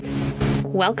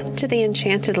Welcome to the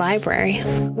Enchanted Library,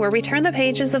 where we turn the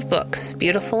pages of books,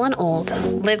 beautiful and old,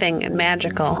 living and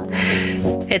magical.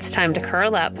 It's time to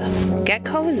curl up, get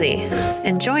cozy,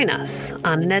 and join us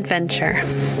on an adventure.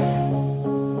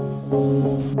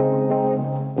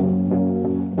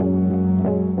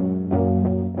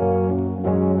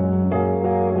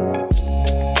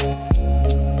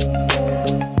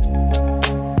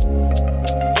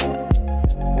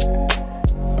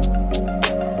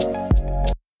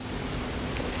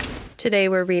 Today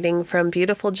we're reading from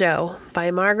Beautiful Joe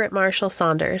by Margaret Marshall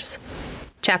Saunders.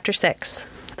 Chapter 6,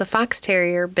 The Fox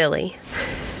Terrier Billy.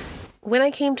 When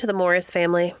I came to the Morris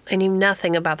family, I knew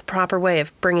nothing about the proper way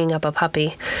of bringing up a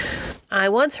puppy. I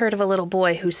once heard of a little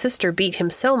boy whose sister beat him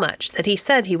so much that he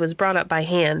said he was brought up by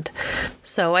hand.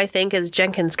 So I think as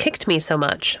Jenkins kicked me so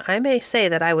much, I may say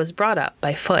that I was brought up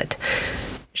by foot.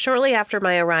 Shortly after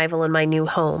my arrival in my new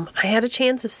home, I had a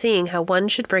chance of seeing how one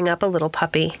should bring up a little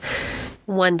puppy.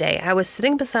 One day, I was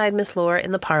sitting beside Miss Laura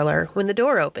in the parlor when the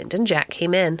door opened and Jack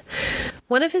came in.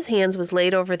 One of his hands was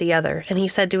laid over the other, and he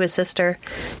said to his sister,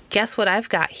 "Guess what I've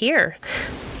got here?"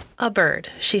 "A bird,"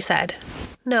 she said.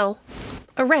 "No."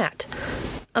 "A rat."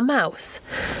 "A mouse."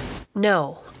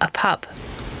 "No, a pup."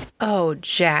 "Oh,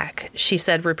 Jack," she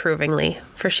said reprovingly,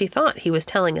 for she thought he was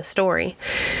telling a story.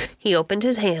 He opened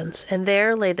his hands, and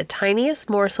there lay the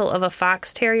tiniest morsel of a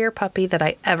fox terrier puppy that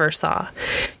I ever saw.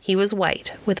 He was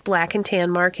white, with black and tan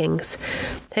markings.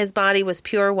 His body was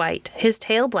pure white, his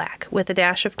tail black, with a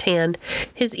dash of tan,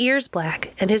 his ears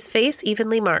black, and his face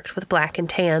evenly marked with black and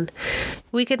tan.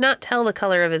 We could not tell the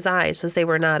color of his eyes, as they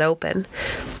were not open.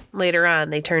 Later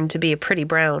on, they turned to be a pretty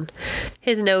brown.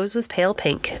 His nose was pale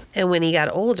pink, and when he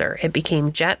got older, it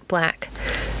became jet black.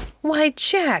 "Why,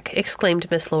 Jack," exclaimed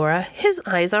Miss Laura, "his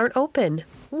eyes aren't open.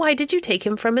 Why did you take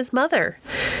him from his mother?"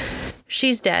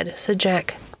 "She's dead," said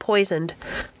Jack. "Poisoned.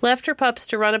 Left her pups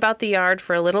to run about the yard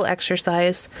for a little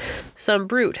exercise. Some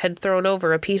brute had thrown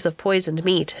over a piece of poisoned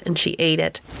meat, and she ate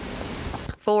it.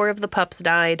 4 of the pups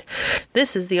died.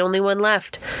 This is the only one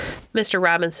left. Mr.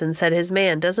 Robinson said his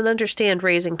man doesn't understand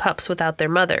raising pups without their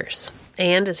mothers.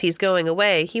 And as he's going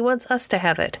away, he wants us to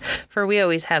have it, for we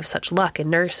always have such luck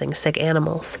in nursing sick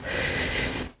animals."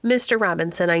 Mr.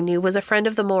 Robinson, I knew, was a friend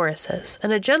of the Morrises,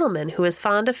 and a gentleman who was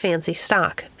fond of fancy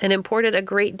stock, and imported a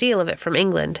great deal of it from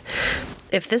England.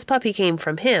 If this puppy came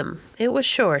from him, it was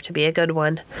sure to be a good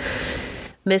one.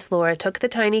 Miss Laura took the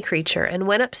tiny creature and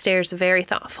went upstairs very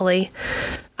thoughtfully.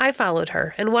 I followed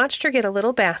her and watched her get a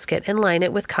little basket and line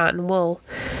it with cotton wool.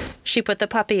 She put the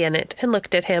puppy in it and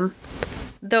looked at him.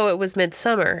 Though it was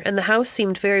midsummer and the house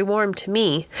seemed very warm to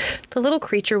me, the little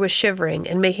creature was shivering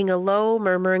and making a low,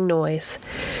 murmuring noise.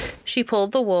 She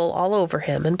pulled the wool all over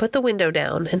him and put the window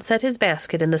down and set his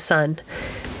basket in the sun.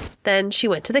 Then she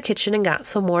went to the kitchen and got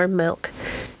some warm milk.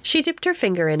 She dipped her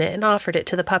finger in it and offered it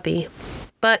to the puppy.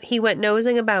 But he went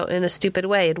nosing about in a stupid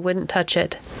way and wouldn't touch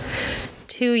it.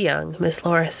 "Too young," Miss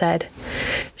Laura said.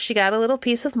 She got a little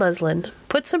piece of muslin,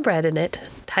 put some bread in it,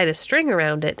 tied a string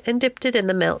around it, and dipped it in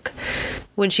the milk.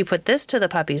 When she put this to the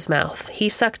puppy's mouth, he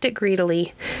sucked it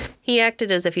greedily. He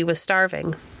acted as if he was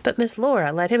starving, but Miss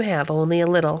Laura let him have only a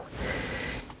little.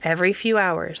 Every few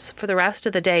hours, for the rest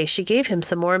of the day, she gave him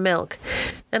some more milk,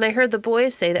 and I heard the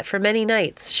boys say that for many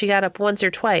nights she got up once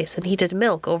or twice and heated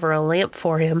milk over a lamp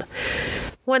for him.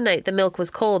 One night the milk was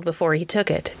cold before he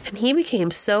took it, and he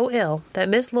became so ill that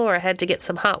Miss Laura had to get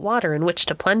some hot water in which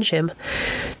to plunge him.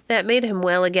 That made him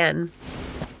well again.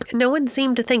 No one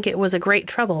seemed to think it was a great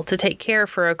trouble to take care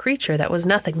for a creature that was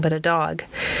nothing but a dog.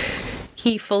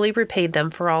 He fully repaid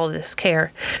them for all this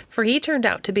care, for he turned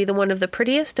out to be one of the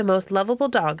prettiest and most lovable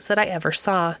dogs that I ever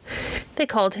saw. They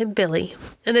called him Billy,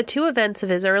 and the 2 events of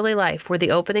his early life were the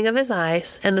opening of his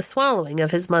eyes and the swallowing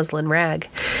of his muslin rag.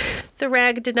 The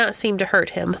rag did not seem to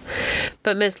hurt him,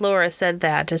 but Miss Laura said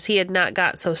that, as he had not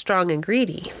got so strong and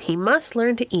greedy, he must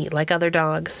learn to eat like other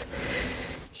dogs.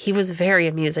 He was very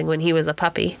amusing when he was a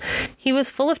puppy. He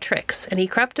was full of tricks, and he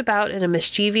crept about in a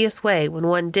mischievous way when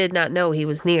one did not know he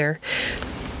was near.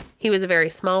 He was a very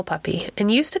small puppy,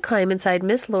 and used to climb inside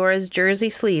Miss Laura's jersey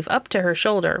sleeve up to her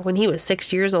shoulder when he was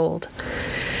 6 years old.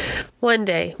 One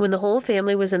day, when the whole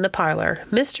family was in the parlor,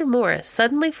 Mr. Morris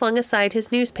suddenly flung aside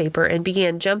his newspaper and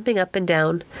began jumping up and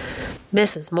down.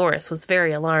 Mrs. Morris was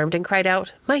very alarmed and cried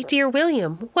out, "My dear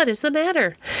William, what is the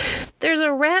matter?" "There's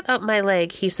a rat up my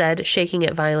leg," he said, shaking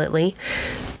it violently.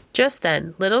 Just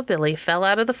then, little Billy fell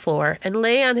out of the floor and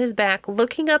lay on his back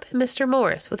looking up at Mr.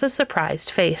 Morris with a surprised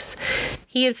face.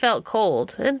 He had felt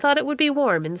cold and thought it would be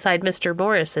warm inside Mr.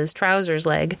 Morris's trousers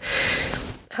leg.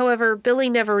 However, Billy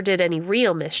never did any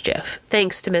real mischief,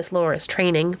 thanks to Miss Laura's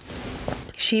training.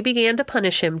 She began to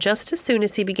punish him just as soon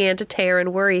as he began to tear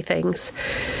and worry things.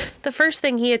 The first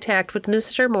thing he attacked was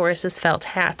Mr. Morris's felt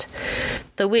hat.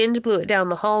 The wind blew it down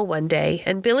the hall one day,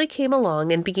 and Billy came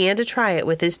along and began to try it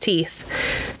with his teeth.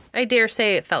 I dare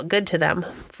say it felt good to them,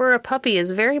 for a puppy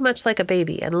is very much like a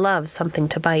baby and loves something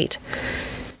to bite.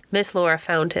 Miss Laura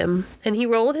found him, and he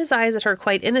rolled his eyes at her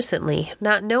quite innocently,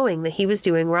 not knowing that he was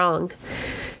doing wrong.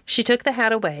 She took the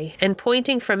hat away, and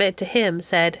pointing from it to him,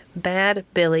 said, "Bad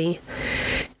Billy."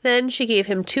 Then she gave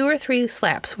him 2 or 3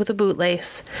 slaps with a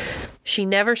bootlace. She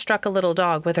never struck a little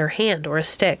dog with her hand or a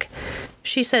stick.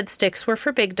 She said sticks were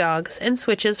for big dogs and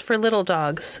switches for little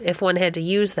dogs, if one had to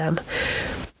use them.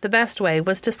 The best way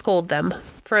was to scold them,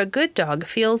 for a good dog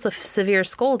feels a severe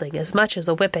scolding as much as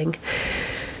a whipping.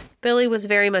 Billy was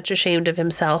very much ashamed of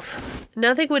himself.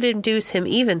 Nothing would induce him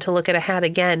even to look at a hat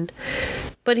again,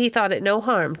 but he thought it no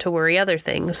harm to worry other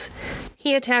things.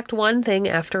 He attacked one thing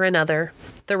after another,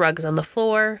 the rugs on the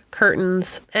floor,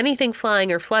 curtains, anything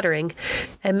flying or fluttering,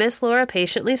 and Miss Laura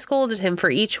patiently scolded him for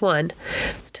each one,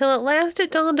 till at last it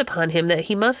dawned upon him that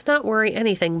he must not worry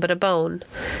anything but a bone.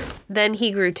 Then he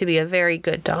grew to be a very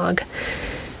good dog.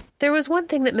 There was one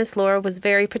thing that Miss Laura was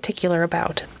very particular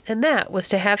about, and that was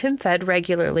to have him fed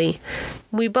regularly.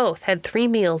 We both had 3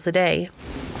 meals a day.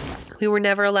 We were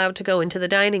never allowed to go into the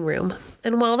dining room,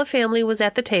 and while the family was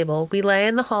at the table, we lay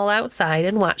in the hall outside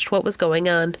and watched what was going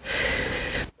on.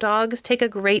 Dogs take a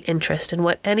great interest in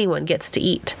what anyone gets to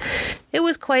eat. It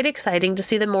was quite exciting to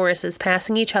see the Morrises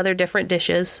passing each other different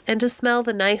dishes, and to smell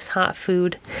the nice hot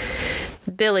food.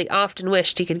 Billy often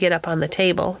wished he could get up on the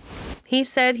table. He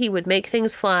said he would make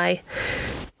things fly.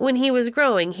 When he was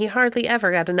growing, he hardly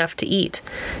ever got enough to eat.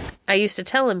 I used to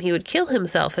tell him he would kill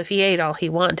himself if he ate all he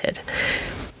wanted.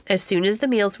 As soon as the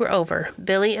meals were over,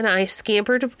 Billy and I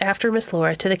scampered after Miss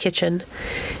Laura to the kitchen.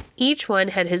 Each one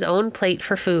had his own plate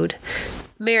for food.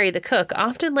 Mary, the cook,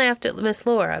 often laughed at Miss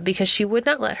Laura because she would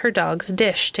not let her dogs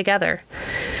dish together.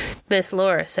 Miss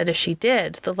Laura said if she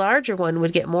did, the larger one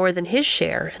would get more than his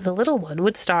share, and the little one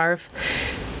would starve.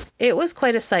 It was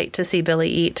quite a sight to see Billy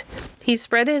eat. He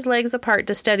spread his legs apart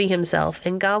to steady himself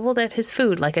and gobbled at his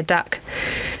food like a duck.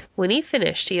 When he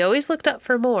finished, he always looked up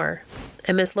for more,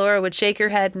 and Miss Laura would shake her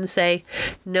head and say,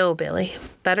 "No, Billy,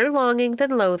 better longing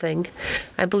than loathing.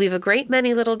 I believe a great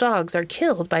many little dogs are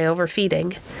killed by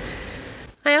overfeeding."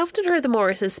 I often heard the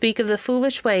Morrises speak of the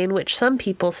foolish way in which some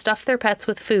people stuff their pets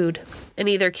with food, and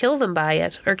either kill them by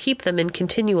it or keep them in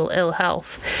continual ill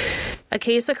health. A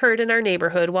case occurred in our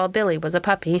neighborhood while Billy was a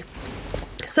puppy.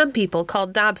 Some people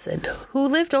called Dobson, who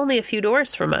lived only a few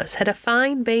doors from us, had a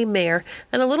fine bay mare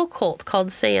and a little colt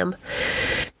called Sam.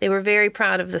 They were very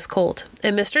proud of this colt,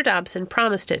 and Mr. Dobson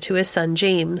promised it to his son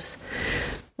James.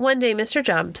 One day Mr.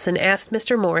 Dobson asked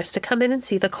Mr. Morris to come in and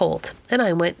see the colt, and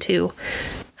I went too.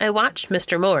 I watched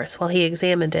Mr. Morris while he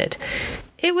examined it.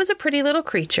 It was a pretty little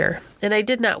creature, and I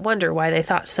did not wonder why they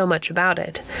thought so much about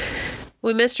it.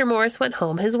 When Mr. Morris went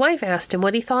home, his wife asked him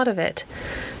what he thought of it.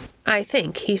 "I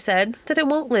think," he said, "that it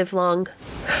won't live long."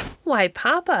 "Why,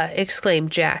 Papa," exclaimed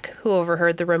Jack, who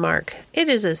overheard the remark, "it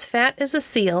is as fat as a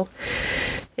seal."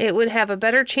 "It would have a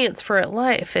better chance for its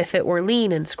life if it were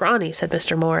lean and scrawny," said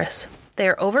Mr. Morris. "They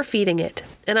are overfeeding it,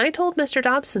 and I told Mr.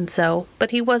 Dobson so, but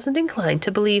he wasn't inclined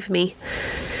to believe me."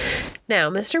 Now,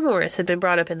 Mr. Morris had been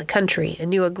brought up in the country and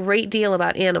knew a great deal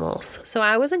about animals, so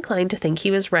I was inclined to think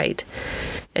he was right.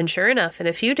 And sure enough, in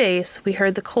a few days, we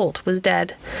heard the colt was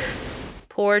dead.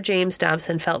 Poor James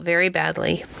Dobson felt very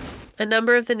badly. A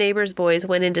number of the neighbors' boys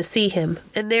went in to see him,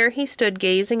 and there he stood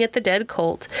gazing at the dead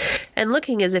colt and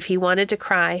looking as if he wanted to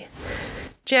cry.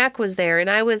 Jack was there, and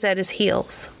I was at his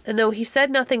heels, and though he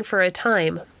said nothing for a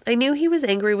time, I knew he was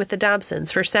angry with the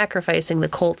Dobsons for sacrificing the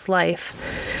colt's life.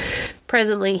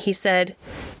 Presently he said,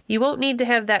 "You won't need to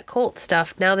have that colt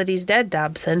stuffed now that he's dead,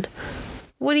 Dobson."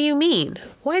 "What do you mean?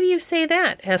 Why do you say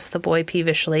that?" asked the boy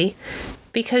peevishly.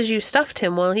 "Because you stuffed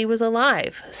him while he was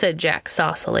alive," said Jack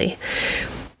saucily.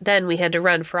 Then we had to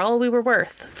run for all we were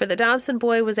worth, for the Dobson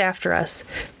boy was after us,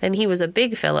 and he was a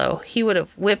big fellow. He would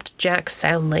have whipped Jack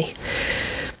soundly.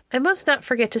 I must not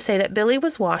forget to say that Billy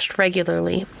was washed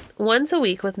regularly, once a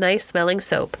week with nice-smelling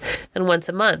soap, and once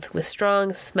a month with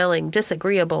strong-smelling,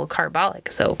 disagreeable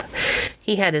carbolic soap.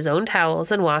 He had his own towels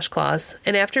and washcloths,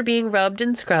 and after being rubbed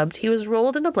and scrubbed, he was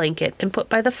rolled in a blanket and put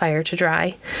by the fire to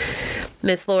dry.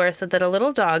 Miss Laura said that a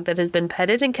little dog that has been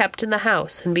petted and kept in the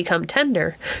house and become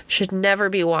tender should never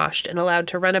be washed and allowed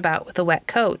to run about with a wet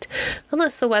coat,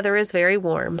 unless the weather is very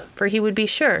warm, for he would be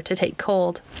sure to take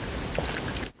cold.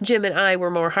 Jim and I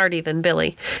were more hardy than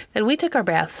Billy, and we took our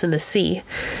baths in the sea.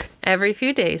 Every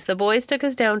few days the boys took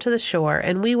us down to the shore,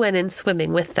 and we went in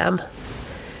swimming with them.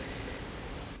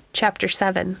 Chapter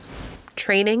 7.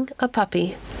 Training a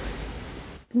Puppy.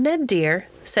 "Ned, dear,"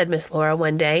 said Miss Laura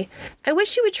one day, "I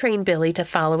wish you would train Billy to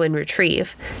follow and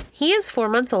retrieve. He is 4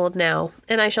 months old now,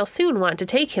 and I shall soon want to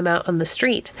take him out on the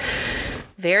street."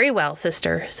 "Very well,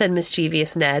 sister," said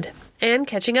mischievous Ned, and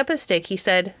catching up his stick, he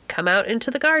said, "Come out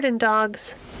into the garden,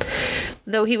 dogs."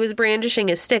 Though he was brandishing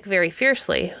his stick very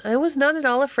fiercely, I was not at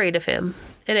all afraid of him.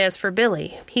 And as for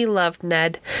Billy, he loved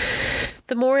Ned.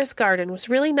 The Morris garden was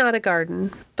really not a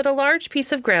garden, but a large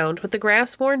piece of ground with the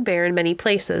grass worn bare in many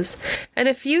places, and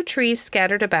a few trees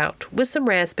scattered about, with some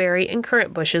raspberry and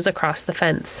currant bushes across the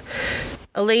fence.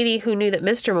 A lady who knew that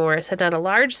Mr. Morris had not a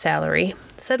large salary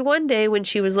said one day when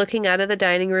she was looking out of the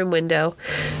dining room window,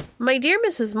 "My dear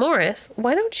Mrs. Morris,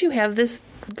 why don't you have this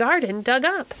garden dug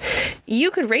up?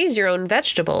 You could raise your own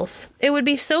vegetables. It would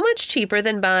be so much cheaper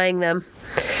than buying them."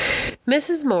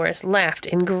 Mrs. Morris laughed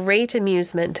in great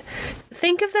amusement.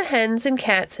 "Think of the hens and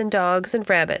cats and dogs and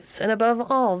rabbits, and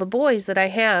above all, the boys that I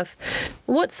have.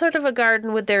 What sort of a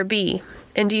garden would there be?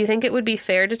 And do you think it would be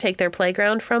fair to take their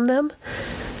playground from them?"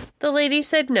 The lady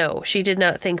said no, she did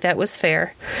not think that was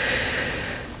fair.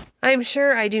 "I am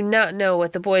sure I do not know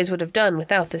what the boys would have done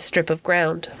without this strip of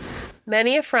ground.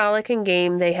 Many a frolic and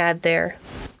game they had there."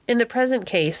 In the present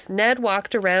case, Ned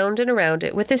walked around and around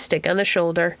it with his stick on the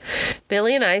shoulder,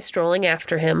 Billy and I strolling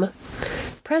after him.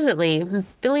 Presently,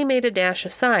 Billy made a dash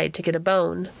aside to get a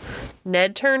bone.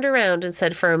 Ned turned around and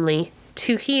said firmly,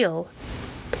 "To heel."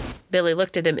 Billy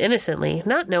looked at him innocently,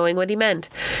 not knowing what he meant.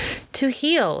 "To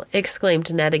heel,"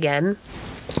 exclaimed Ned again.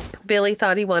 Billy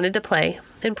thought he wanted to play,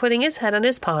 and putting his head on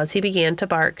his paws, he began to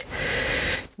bark.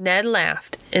 Ned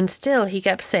laughed, and still he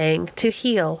kept saying, "To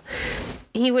heel."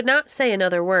 He would not say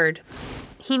another word.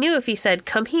 He knew if he said,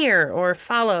 "Come here," or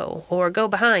 "Follow," or "Go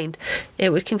behind,"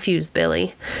 it would confuse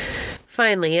Billy.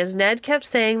 Finally, as Ned kept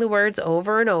saying the words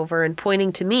over and over and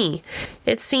pointing to me,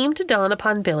 it seemed to dawn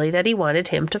upon Billy that he wanted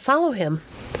him to follow him.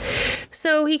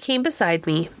 So he came beside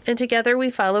me, and together we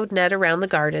followed Ned around the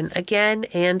garden again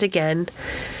and again.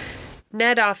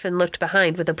 Ned often looked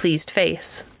behind with a pleased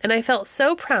face, and I felt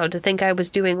so proud to think I was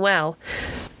doing well.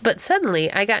 But suddenly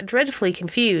I got dreadfully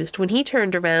confused when he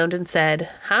turned around and said,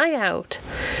 "Hi out."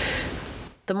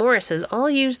 The Morrises all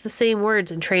used the same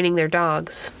words in training their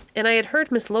dogs, and I had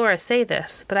heard Miss Laura say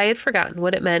this, but I had forgotten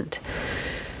what it meant.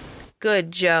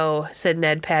 "Good, Joe," said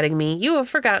Ned, patting me. "You have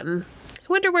forgotten. I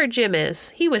wonder where Jim is.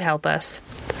 He would help us."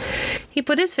 He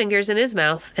put his fingers in his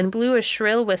mouth and blew a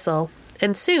shrill whistle,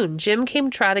 and soon Jim came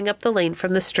trotting up the lane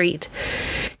from the street.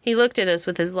 He looked at us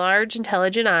with his large,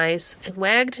 intelligent eyes and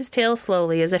wagged his tail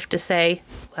slowly as if to say,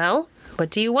 "Well, what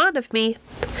do you want of me?"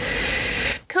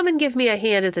 "Come and give me a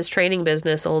hand at this training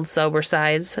business, old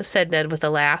Sobersides," said Ned with a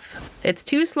laugh. "It's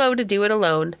too slow to do it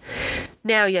alone.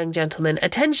 Now, young gentlemen,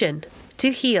 attention!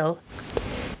 To heel."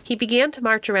 He began to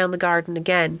march around the garden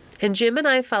again, and Jim and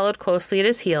I followed closely at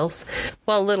his heels,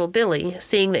 while little Billy,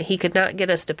 seeing that he could not get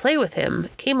us to play with him,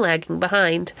 came lagging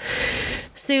behind.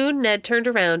 Soon Ned turned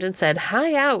around and said,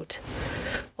 "Hi out."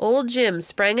 Old Jim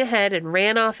sprang ahead and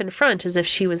ran off in front as if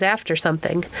she was after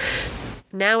something.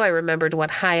 Now I remembered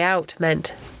what "hi out"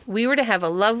 meant. We were to have a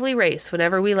lovely race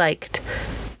whenever we liked.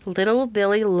 Little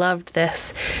Billy loved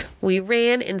this. We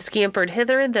ran and scampered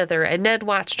hither and thither, and Ned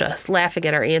watched us, laughing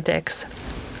at our antics.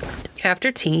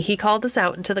 After tea, he called us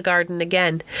out into the garden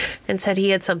again and said he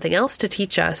had something else to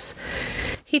teach us.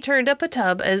 He turned up a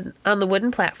tub on the wooden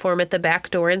platform at the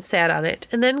back door and sat on it,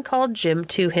 and then called Jim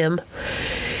to him.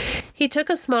 He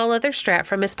took a small leather strap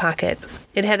from his pocket.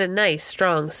 It had a nice,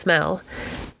 strong smell.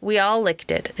 We all licked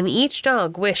it, and each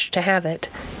dog wished to have it.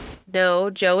 "No,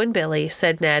 Joe and Billy,"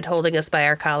 said Ned, holding us by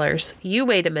our collars. "You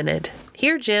wait a minute.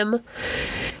 Here, Jim."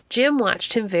 Jim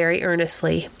watched him very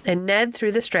earnestly, and Ned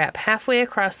threw the strap halfway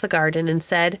across the garden and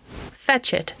said,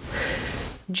 "Fetch it."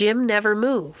 Jim never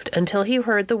moved until he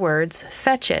heard the words,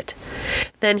 "Fetch it."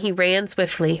 Then he ran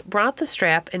swiftly, brought the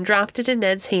strap, and dropped it in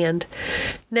Ned's hand.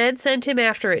 Ned sent him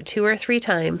after it 2 or 3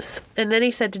 times, and then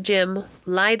he said to Jim,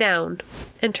 "Lie down,"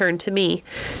 and turned to me.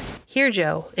 "Here,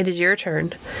 Joe, it is your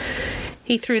turn."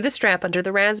 He threw the strap under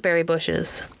the raspberry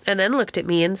bushes, and then looked at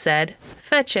me and said,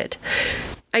 "Fetch it."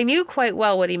 I knew quite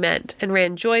well what he meant, and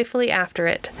ran joyfully after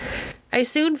it. I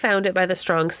soon found it by the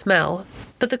strong smell,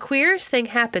 but the queerest thing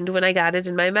happened when I got it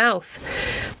in my mouth.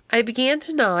 I began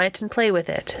to gnaw it and play with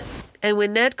it, and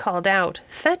when Ned called out,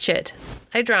 "Fetch it,"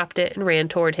 I dropped it and ran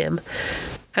toward him.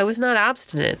 I was not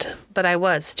obstinate, but I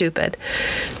was stupid.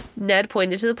 Ned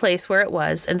pointed to the place where it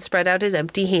was and spread out his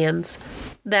empty hands.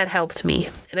 That helped me,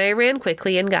 and I ran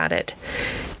quickly and got it.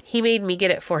 He made me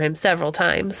get it for him several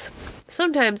times.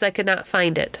 Sometimes I could not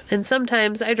find it, and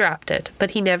sometimes I dropped it,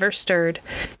 but he never stirred.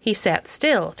 He sat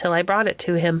still till I brought it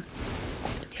to him.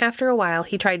 After a while,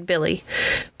 he tried Billy,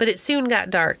 but it soon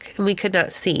got dark and we could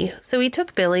not see, so he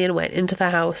took Billy and went into the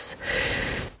house.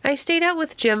 I stayed out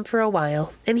with Jim for a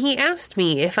while, and he asked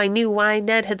me if I knew why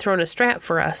Ned had thrown a strap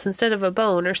for us instead of a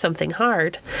bone or something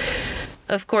hard.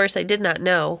 Of course, I did not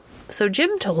know, so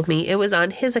Jim told me it was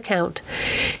on his account.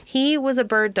 He was a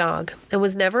bird dog and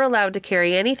was never allowed to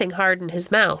carry anything hard in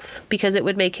his mouth because it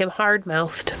would make him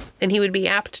hard-mouthed, and he would be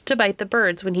apt to bite the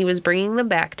birds when he was bringing them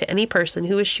back to any person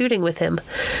who was shooting with him.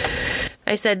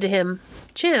 I said to him,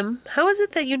 "Jim, how is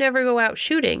it that you never go out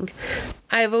shooting?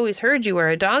 I have always heard you are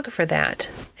a dog for that,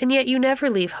 and yet you never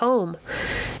leave home."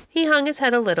 He hung his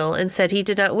head a little and said he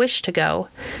did not wish to go,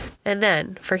 and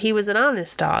then, for he was an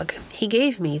honest dog, he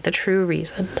gave me the true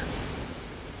reason.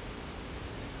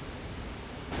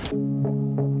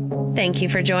 Thank you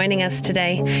for joining us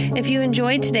today. If you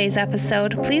enjoyed today's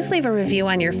episode, please leave a review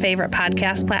on your favorite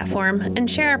podcast platform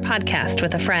and share our podcast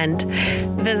with a friend.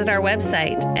 Visit our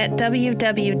website at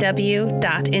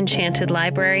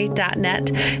www.enchantedlibrary.net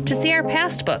to see our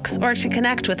past books or to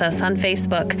connect with us on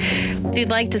Facebook. If you'd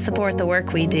like to support the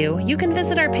work we do, you can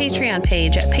visit our Patreon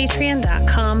page at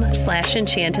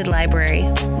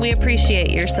patreon.com/enchantedlibrary. We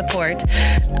appreciate your support.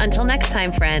 Until next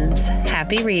time, friends,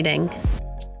 happy reading.